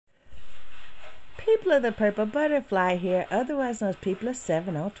People of the Purple Butterfly here, otherwise known as People of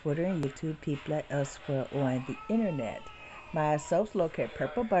 7 on Twitter and YouTube, people at elsewhere on the internet. My soaps located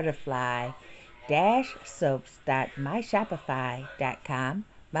PurpleButterfly-soaps.myshopify.com.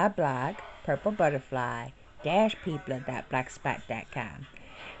 My blog, PurpleButterfly-people.blogspot.com.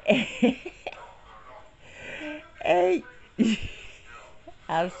 Hey,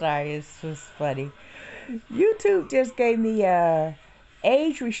 I'm sorry, it's just funny. YouTube just gave me a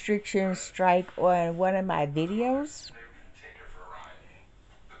age restriction strike on one of my videos.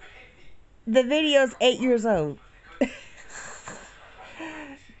 The video's 8 years old.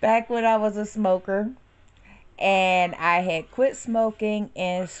 Back when I was a smoker and I had quit smoking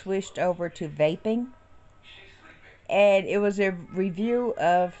and switched over to vaping. And it was a review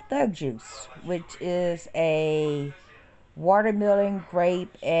of Thug Juice, which is a watermelon,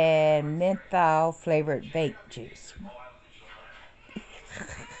 grape, and menthol flavored vape juice.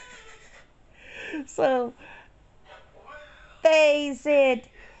 So they said,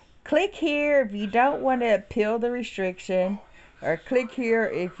 click here if you don't want to appeal the restriction, or click here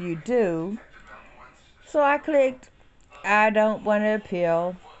if you do. So I clicked, I don't want to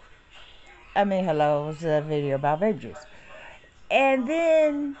appeal. Hello, it was a video about vape juice. And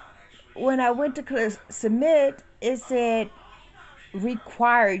then when I went to click submit, it said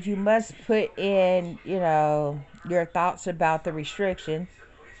required, you must put in, your thoughts about the restriction.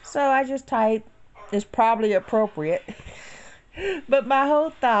 So I just typed, it's probably appropriate. But my whole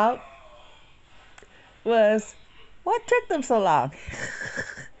thought was, what took them so long?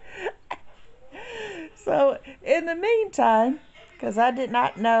 So in the meantime, because I did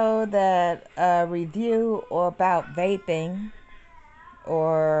not know that a review about vaping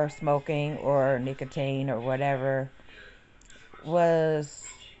or smoking or nicotine or whatever was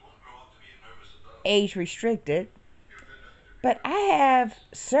age restricted. But I have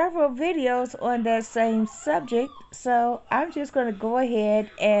several videos on that same subject, so I'm just going to go ahead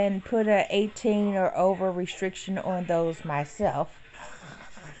and put a 18 or over restriction on those myself.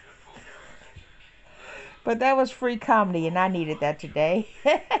 But that was free comedy, and I needed that today.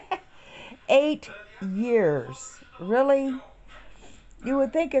 8 years. Really? You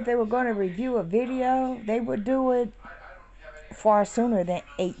would think if they were going to review a video, they would do it far sooner than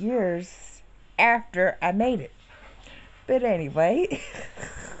 8 years after I made it. But anyway,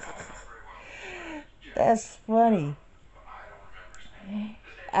 that's funny.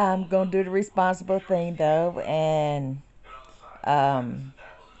 I'm going to do the responsible thing, though, and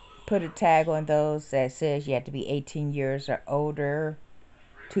put a tag on those that says you have to be 18 years or older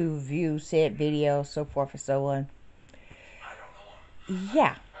to view said video, so forth and so on.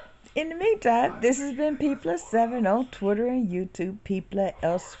 Yeah. In the meantime, this has been People of 7 on Twitter and YouTube, people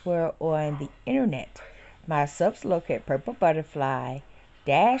elsewhere on the internet. My soaps located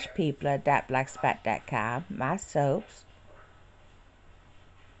PurpleButterfly-people.blogspot.com. My soaps.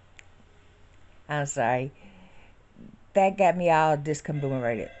 I'm sorry. That got me all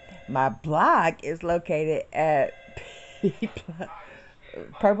discombobulated. My blog is located at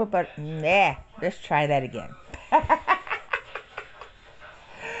let's try that again.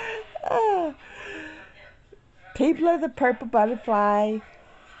 People of the Purple Butterfly,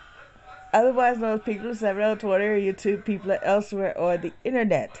 otherwise known as People of 7 on Twitter, YouTube, people elsewhere on the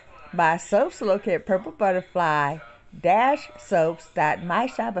internet. My soaps located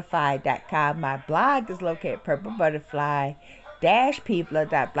PurpleButterfly-soaps.myshopify.com. My blog is located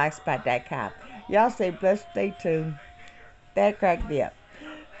PurpleButterfly-people.blogspot.com. Y'all stay blessed, stay tuned. That cracked me up.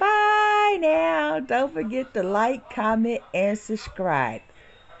 Bye now. Don't forget to like, comment, and subscribe.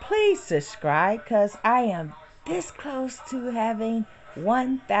 Please subscribe, because I am this close to having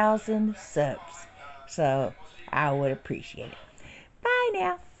 1,000 subs. So I would appreciate it. Bye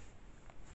now.